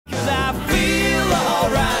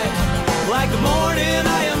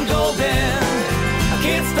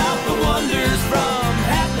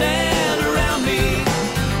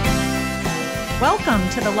Welcome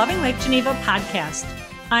to the Loving Lake Geneva podcast.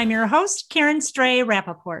 I'm your host, Karen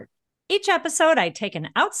Rappaport. Each episode, I take an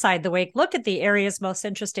outside-the-wake look at the area's most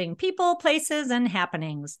interesting people, places, and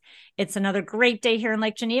happenings. It's another great day here in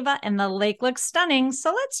Lake Geneva, and the lake looks stunning,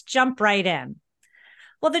 so let's jump right in.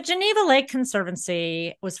 Well, the Geneva Lake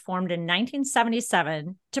Conservancy was formed in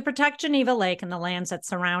 1977 to protect Geneva Lake and the lands that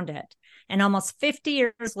surround it. And almost 50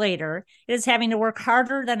 years later, it is having to work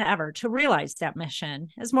harder than ever to realize that mission,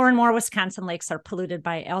 as more and more Wisconsin lakes are polluted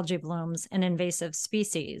by algae blooms and invasive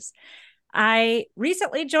species. I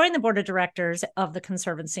recently joined the board of directors of the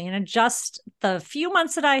Conservancy, and in just the few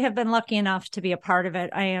months that I have been lucky enough to be a part of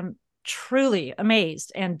it, I am truly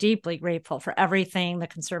amazed and deeply grateful for everything the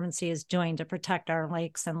Conservancy is doing to protect our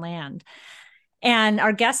lakes and land. And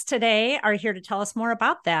our guests today are here to tell us more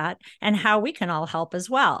about that and how we can all help as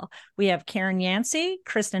well. We have Karen Yancey,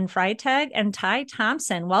 Kristin Freytag, and Tai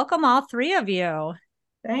Thompson. Welcome, all three of you.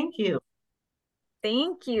 Thank you.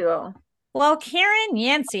 Thank you. Well, Karen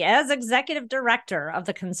Yancey, as Executive Director of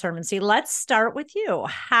the Conservancy, let's start with you.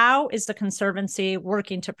 How is the Conservancy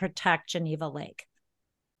working to protect Geneva Lake?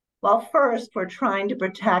 Well, first, we're trying to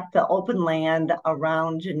protect the open land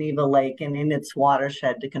around Geneva Lake and in its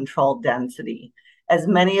watershed to control density. As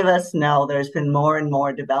many of us know, there's been more and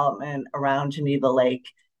more development around Geneva Lake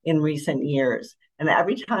in recent years. And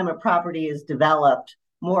every time a property is developed,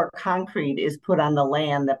 more concrete is put on the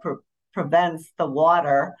land that prevents the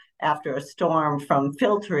water after a storm from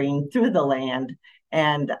filtering through the land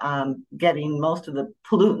and getting most of the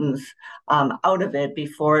pollutants out of it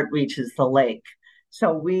before it reaches the lake.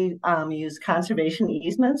 So we use conservation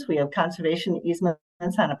easements. We have conservation easements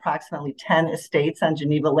on approximately 10 estates on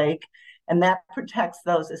Geneva Lake, and that protects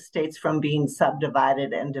those estates from being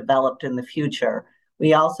subdivided and developed in the future.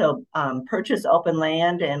 We also purchase open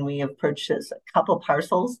land, and we have purchased a couple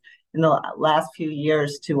parcels in the last few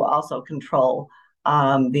years to also control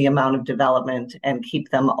the amount of development and keep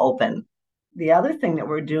them open. The other thing that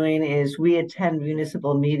we're doing is we attend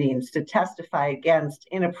municipal meetings to testify against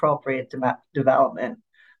inappropriate development.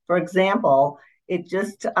 For example,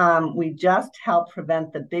 we just helped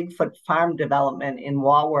prevent the Bigfoot farm development in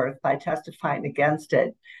Walworth by testifying against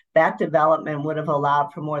it. That development would have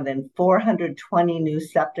allowed for more than 420 new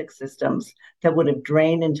septic systems that would have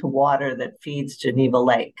drained into water that feeds Geneva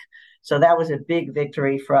Lake. So that was a big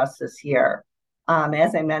victory for us this year.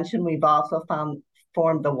 As I mentioned, we've also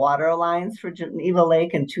formed the Water Alliance for Geneva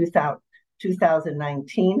Lake in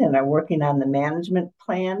 2019 and are working on the management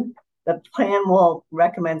plan. The plan will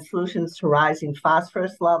recommend solutions to rising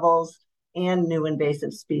phosphorus levels and new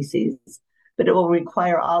invasive species, but it will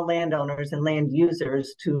require all landowners and land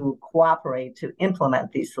users to cooperate to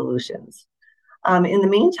implement these solutions. In the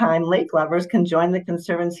meantime, lake lovers can join the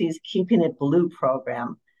Conservancy's Keeping It Blue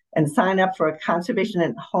program and sign up for a conservation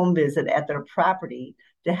and home visit at their property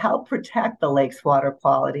to help protect the lake's water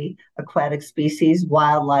quality, aquatic species,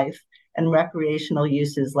 wildlife, and recreational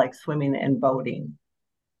uses like swimming and boating.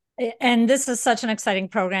 And this is such an exciting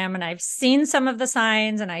program, and I've seen some of the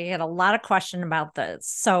signs, and I had a lot of questions about this.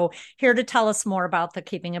 So here to tell us more about the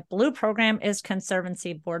Keeping It Blue program is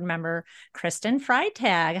Conservancy board member Kristin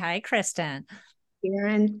Freytag. Hi, Kristin.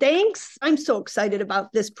 Karen, thanks. I'm so excited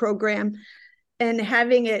about this program and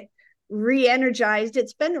having it re-energized.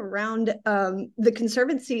 It's been around the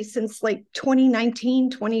Conservancy since like 2019,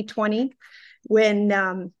 2020,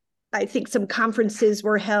 when I think some conferences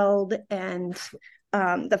were held and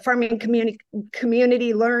the farming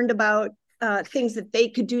community learned about things that they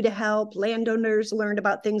could do to help. Landowners learned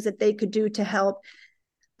about things that they could do to help.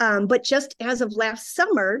 But just as of last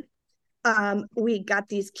summer, we got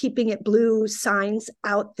these Keeping It Blue signs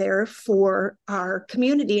out there for our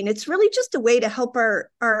community. And it's really just a way to help our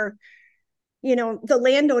the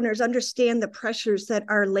landowners understand the pressures that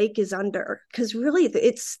our lake is under, because really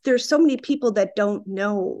there's so many people that don't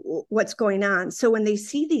know what's going on. So when they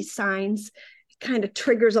see these signs, it kind of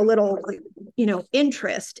triggers a little,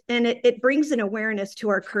 interest, and it brings an awareness to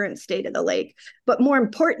our current state of the lake. But more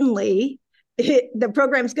importantly, the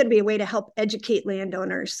program is going to be a way to help educate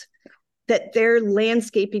landowners that their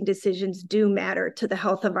landscaping decisions do matter to the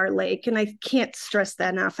health of our lake. And I can't stress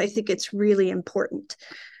that enough. I think it's really important.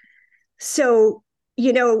 So,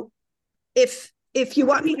 if you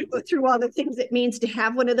want me to go through all the things it means to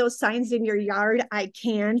have one of those signs in your yard, I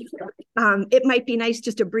can. It might be nice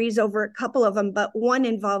just to breeze over a couple of them, but one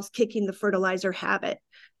involves kicking the fertilizer habit.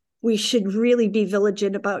 We should really be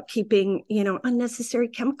vigilant about keeping, unnecessary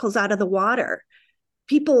chemicals out of the water.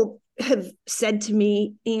 People have said to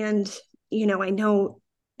me, and, I know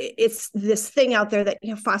it's this thing out there that,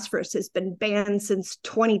 phosphorus has been banned since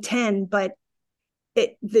 2010, but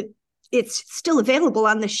the it's still available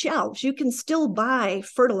on the shelves. You can still buy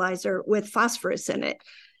fertilizer with phosphorus in it,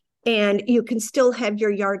 and you can still have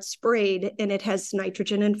your yard sprayed and it has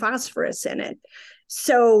nitrogen and phosphorus in it.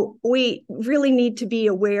 So we really need to be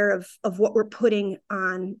aware of what we're putting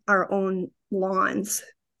on our own lawns.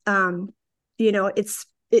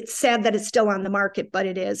 It's sad that it's still on the market, but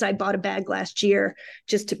it is. I bought a bag last year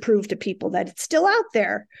just to prove to people that it's still out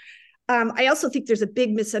there. I also think there's a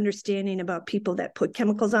big misunderstanding about people that put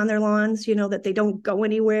chemicals on their lawns, that they don't go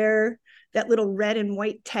anywhere. That little red and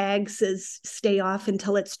white tag says stay off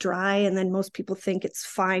until it's dry. And then most people think it's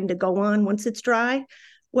fine to go on once it's dry.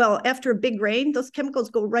 Well, after a big rain, those chemicals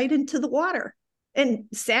go right into the water. And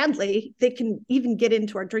sadly, they can even get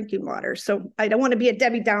into our drinking water. So I don't want to be a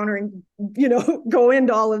Debbie Downer and, go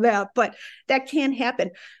into all of that, but that can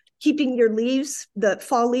happen. Keeping your leaves, the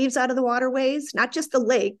fall leaves out of the waterways, not just the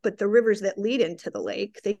lake, but the rivers that lead into the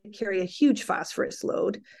lake, they carry a huge phosphorus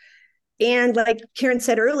load. And like Karen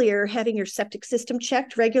said earlier, having your septic system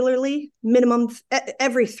checked regularly, minimum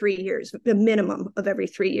every 3 years, a minimum of every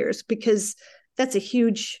 3 years, because that's a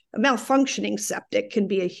malfunctioning septic can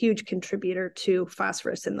be a huge contributor to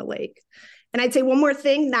phosphorus in the lake. And I'd say one more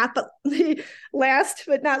thing, last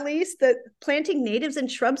but not least, that planting natives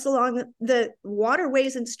and shrubs along the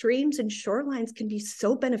waterways and streams and shorelines can be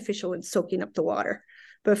so beneficial in soaking up the water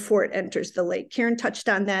before it enters the lake. Karen touched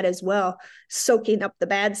on that as well, soaking up the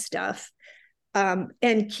bad stuff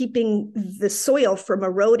and keeping the soil from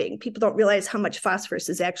eroding. People don't realize how much phosphorus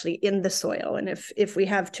is actually in the soil. And if we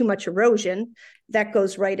have too much erosion, that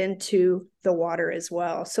goes right into the water as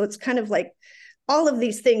well. So it's kind of like all of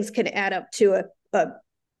these things can add up to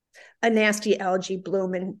a nasty algae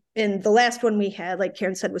bloom. And the last one we had, like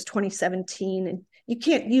Karen said, was 2017. And you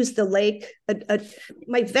can't use the lake.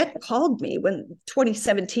 My vet called me when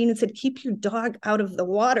 2017 and said, keep your dog out of the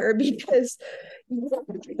water because you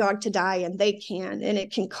want your dog to die, and they can. And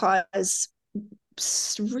it can cause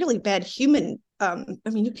really bad human,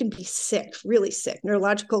 you can be sick, really sick,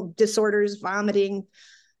 neurological disorders, vomiting,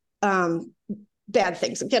 bad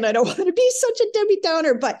things. Again, I don't want to be such a Debbie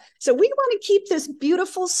Downer, but so we want to keep this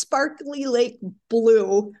beautiful, sparkly lake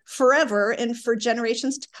blue forever and for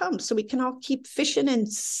generations to come. So we can all keep fishing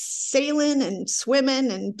and sailing and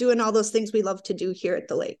swimming and doing all those things we love to do here at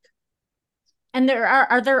the lake. And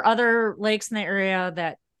are there other lakes in the area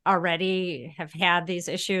that already have had these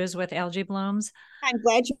issues with algae blooms? I'm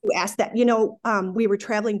glad you asked that. We were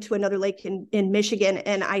traveling to another lake in Michigan,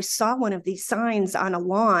 and I saw one of these signs on a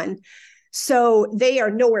lawn. So they are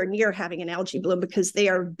nowhere near having an algae bloom because they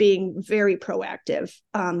are being very proactive.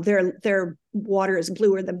 Their water is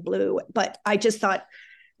bluer than blue. But I just thought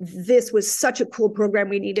this was such a cool program.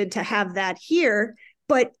 We needed to have that here.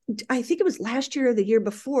 But I think it was last year or the year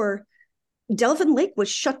before, Delvin Lake was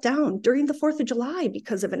shut down during the 4th of July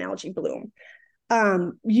because of an algae bloom.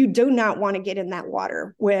 You do not want to get in that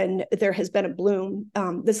water when there has been a bloom.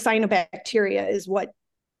 The cyanobacteria is what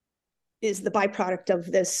is the byproduct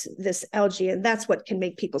of this algae, and that's what can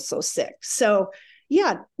make people so sick. So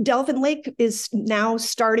yeah, Delvin Lake is now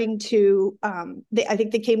starting to, I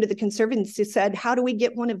think they came to the Conservancy, said, how do we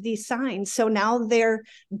get one of these signs? So now they're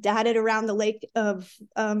dotted around the lake of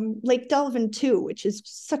Lake Delvin too, which is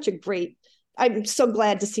such a great, I'm so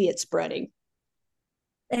glad to see it spreading.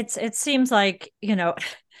 It seems like,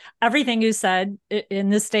 everything you said in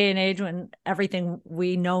this day and age when everything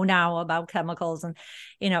we know now about chemicals and,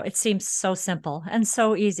 it seems so simple and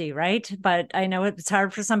so easy, right? But I know it's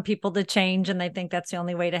hard for some people to change and they think that's the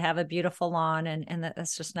only way to have a beautiful lawn and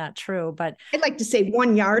that's just not true. But I'd like to say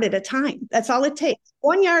 1 yard at a time. That's all it takes.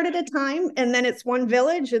 1 yard at a time. And then it's one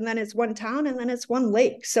village and then it's one town and then it's one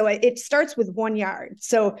lake. So it starts with 1 yard.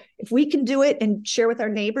 So if we can do it and share with our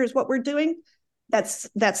neighbors what we're doing, that's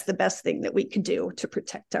the best thing that we could do to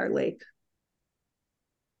protect our lake.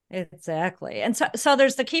 Exactly. And so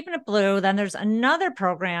there's the Keeping It Blue. Then there's another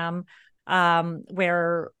program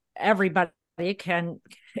where everybody can,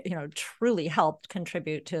 truly help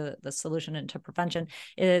contribute to the solution and to prevention.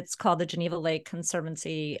 It's called the Geneva Lake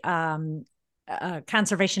Conservancy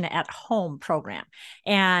Conservation at Home program.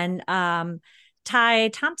 And Tai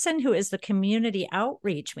Thompson, who is the community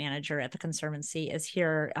outreach manager at the Conservancy, is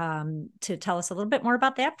here to tell us a little bit more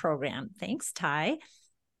about that program. Thanks, Tai.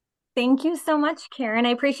 Thank you so much, Karen. I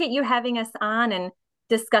appreciate you having us on and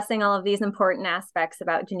discussing all of these important aspects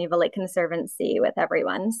about Geneva Lake Conservancy with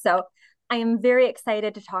everyone. So I am very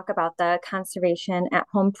excited to talk about the Conservation at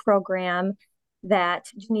Home program that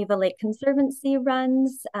Geneva Lake Conservancy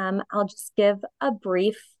runs. I'll just give a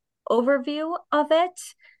brief overview of it.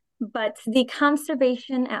 But the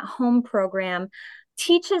Conservation at Home program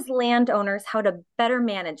teaches landowners how to better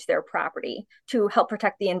manage their property to help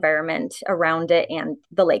protect the environment around it and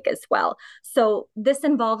the lake as well. So this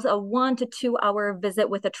involves a 1 to 2 hour visit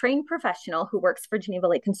with a trained professional who works for Geneva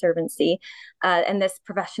Lake Conservancy. And this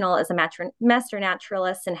professional is a master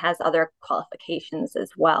naturalist and has other qualifications as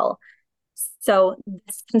well. So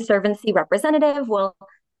this conservancy representative will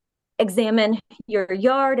examine your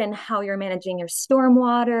yard and how you're managing your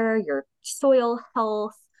stormwater, your soil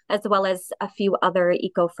health, as well as a few other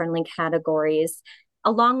eco-friendly categories,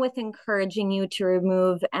 along with encouraging you to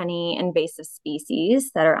remove any invasive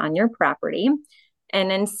species that are on your property.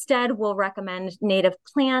 And instead, we'll recommend native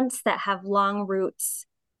plants that have long roots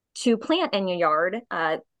to plant in your yard,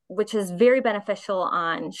 which is very beneficial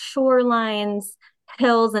on shorelines,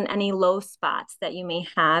 hills, and any low spots that you may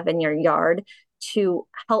have in your yard to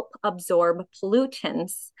help absorb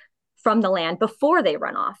pollutants from the land before they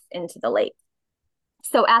run off into the lake.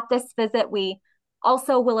 So at this visit, we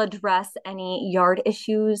also will address any yard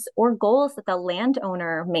issues or goals that the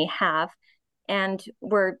landowner may have. And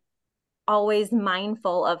we're always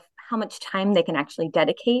mindful of how much time they can actually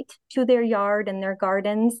dedicate to their yard and their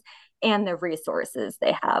gardens and the resources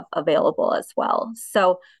they have available as well.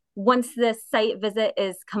 So once this site visit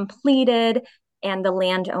is completed and the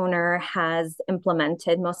landowner has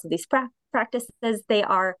implemented most of these practices, they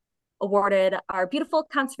are awarded our beautiful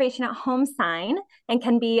Conservation at Home sign and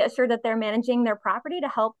can be assured that they're managing their property to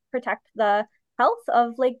help protect the health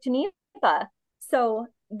of Lake Geneva. So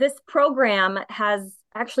this program has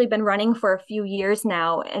actually been running for a few years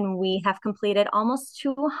now, and we have completed almost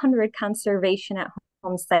 200 Conservation at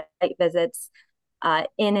Home site visits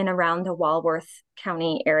in and around the Walworth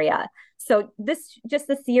County area. So this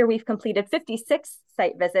year, we've completed 56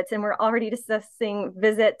 site visits, and we're already discussing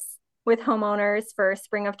visits with homeowners for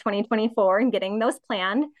spring of 2024 and getting those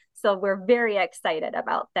planned. So we're very excited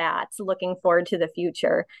about that, looking forward to the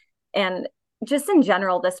future. And just in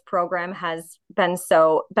general, this program has been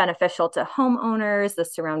so beneficial to homeowners, the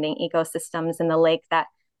surrounding ecosystems in the lake, that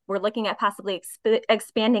we're looking at possibly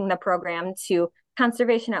expanding the program to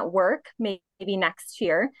conservation at work, maybe next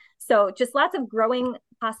year. So just lots of growing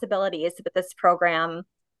possibilities with this program,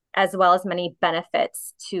 as well as many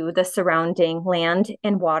benefits to the surrounding land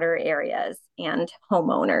and water areas and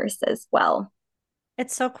homeowners as well.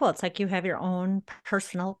 It's so cool. It's like you have your own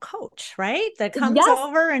personal coach, right? That comes Yes.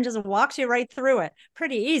 over and just walks you right through it.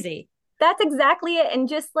 Pretty easy. That's exactly it. And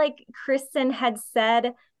just like Kristin had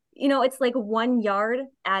said, it's like 1 yard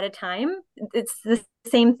at a time. It's the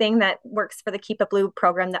same thing that works for the Keep It Blue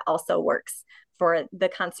program that also works for the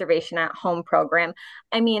Conservation at Home program.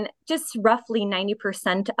 I mean, just roughly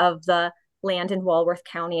 90% of the land in Walworth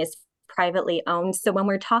County is privately owned. So when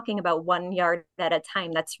we're talking about 1 yard at a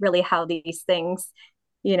time, that's really how these things,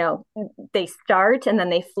 they start and then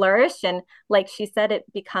they flourish. And like she said, it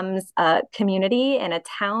becomes a community and a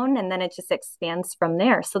town, and then it just expands from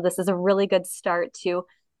there. So this is a really good start to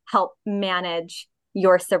help manage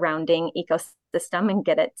your surrounding ecosystem and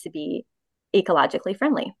get it to be ecologically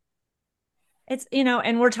friendly. It's,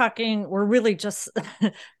 and we're really just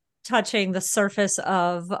touching the surface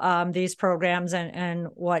of these programs and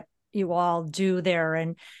what you all do there.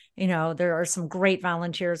 And, there are some great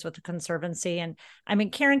volunteers with the Conservancy. And I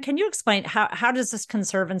mean, Karen, can you explain how does this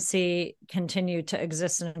Conservancy continue to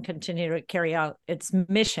exist and continue to carry out its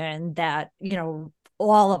mission that,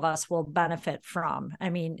 all of us will benefit from? I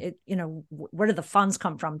mean, where do the funds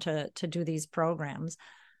come from to do these programs?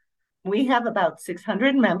 We have about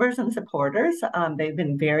 600 members and supporters. They've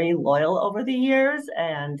been very loyal over the years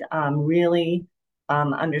and really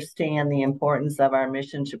understand the importance of our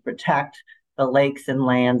mission to protect the lakes and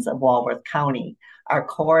lands of Walworth County. Our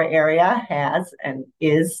core area has and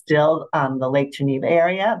is still the Lake Geneva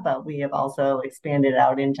area, but we have also expanded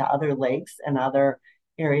out into other lakes and other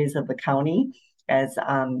areas of the county as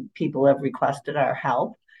people have requested our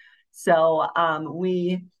help. So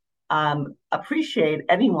we appreciate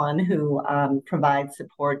anyone who provides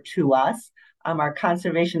support to us. Our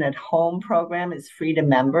Conservation at Home program is free to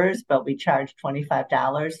members, but we charge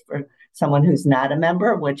 $25 for someone who's not a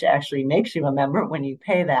member, which actually makes you a member when you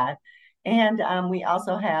pay that. And we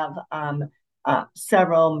also have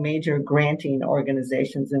several major granting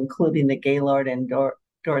organizations, including the Gaylord and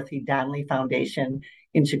Dorothy Donnelly Foundation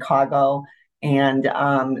in Chicago, and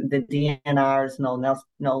the DNR's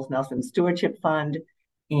Knowles Nelson Stewardship Fund,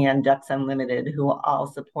 and Ducks Unlimited, who all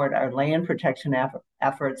support our land protection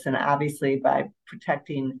efforts. And obviously, by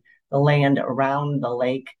protecting the land around the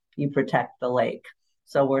lake, you protect the lake.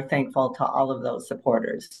 So we're thankful to all of those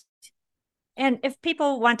supporters. And if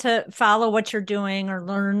people want to follow what you're doing or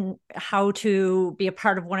learn how to be a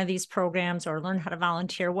part of one of these programs or learn how to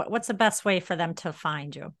volunteer, what's the best way for them to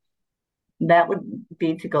find you? That would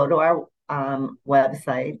be to go to our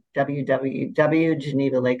website,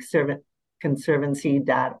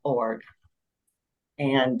 www.genevalake.conservancy.org.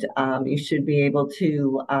 And you should be able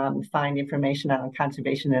to find information on the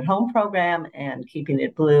Conservation at Home program and Keeping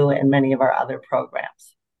It Blue and many of our other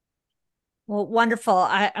programs. Well, wonderful.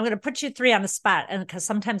 I'm going to put you three on the spot, and because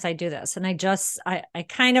sometimes I do this and I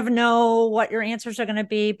kind of know what your answers are going to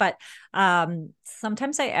be, but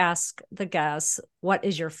sometimes I ask the guests, what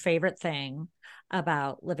is your favorite thing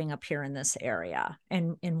about living up here in this area?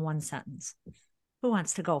 And in one sentence, who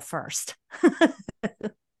wants to go first?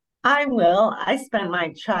 I will. I spent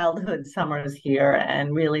my childhood summers here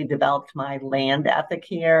and really developed my land ethic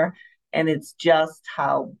here. And it's just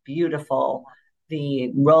how beautiful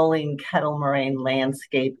the rolling kettle moraine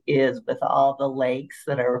landscape is, with all the lakes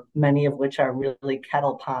that are, many of which are really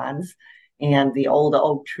kettle ponds, and the old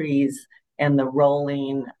oak trees and the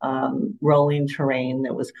rolling terrain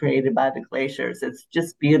that was created by the glaciers. It's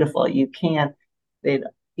just beautiful. You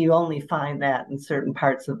only find that in certain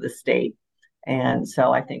parts of the state. And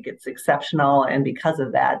so I think it's exceptional. And because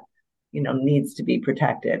of that, needs to be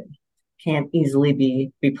protected. Can't easily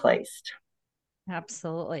be replaced.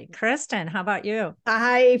 Absolutely. Kristin, how about you?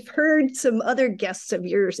 I've heard some other guests of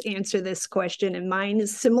yours answer this question, and mine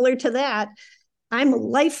is similar to that. I'm a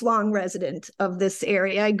lifelong resident of this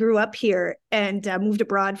area. I grew up here and moved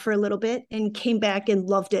abroad for a little bit and came back and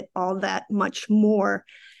loved it all that much more.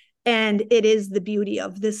 And it is the beauty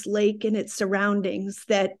of this lake and its surroundings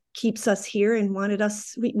that keeps us here and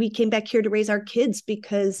we came back here to raise our kids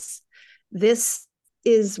because this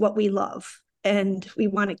is what we love. And we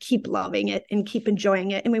want to keep loving it and keep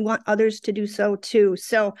enjoying it. And we want others to do so too.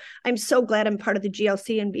 So I'm so glad I'm part of the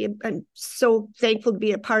GLC, and I'm so thankful to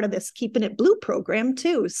be a part of this Keeping It Blue program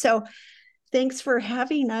too. So thanks for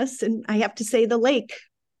having us. And I have to say, the lake.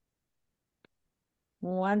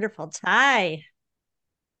 Wonderful. Tai.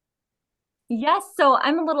 Yes, so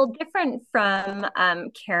I'm a little different from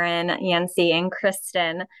Karen Yancey and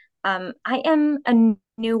Kristin. I am a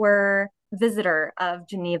newer visitor of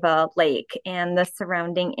Geneva Lake and the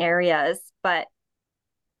surrounding areas, but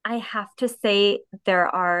I have to say there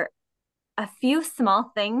are a few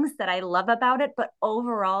small things that I love about it, but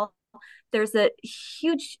overall there's a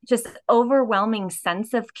huge, just overwhelming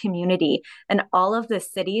sense of community in all of the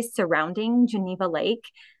cities surrounding Geneva Lake.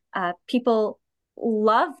 People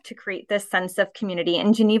love to create this sense of community,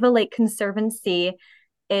 and Geneva Lake Conservancy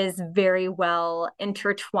is very well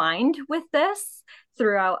intertwined with this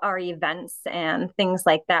throughout our events and things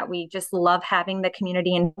like that. We just love having the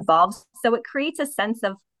community involved. So it creates a sense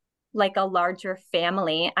of like a larger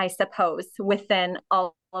family, I suppose, within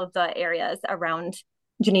all of the areas around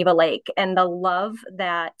Geneva Lake. And the love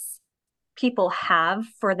that people have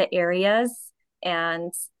for the areas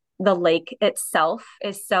and the lake itself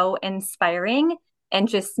is so inspiring and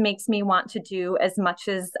just makes me want to do as much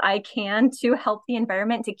as I can to help the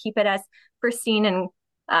environment, to keep it as pristine and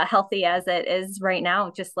healthy as it is right now,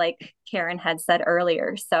 just like Karen had said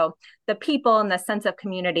earlier. So the people and the sense of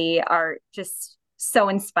community are just so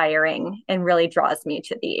inspiring and really draws me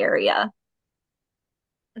to the area.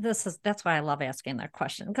 That's why I love asking that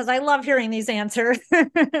question, because I love hearing these answers.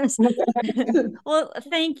 Well,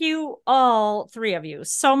 thank you, all three of you,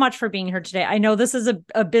 so much for being here today. I know this is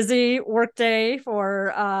a busy work day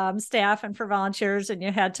for staff and for volunteers, and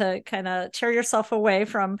you had to kind of tear yourself away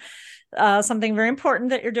from something very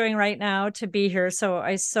important that you're doing right now to be here. So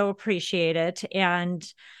I so appreciate it. And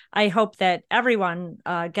I hope that everyone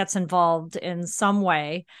gets involved in some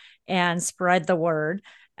way and spread the word,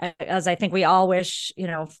 as I think we all wish,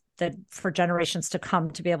 that for generations to come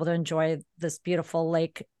to be able to enjoy this beautiful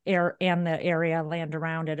lake air and the area land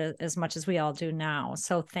around it as much as we all do now.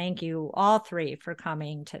 So thank you all three for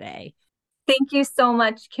coming today. Thank you so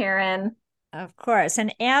much, Karen. Of course.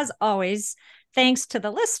 And as always, thanks to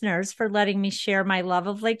the listeners for letting me share my love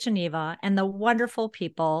of Lake Geneva and the wonderful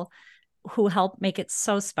people who help make it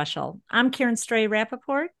so special. I'm Karen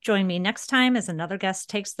Rappaport. Join me next time as another guest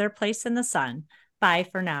takes their place in the sun. Bye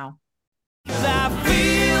for now. I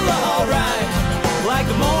feel all right, like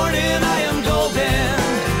the morning I am golden.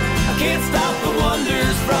 I can't stop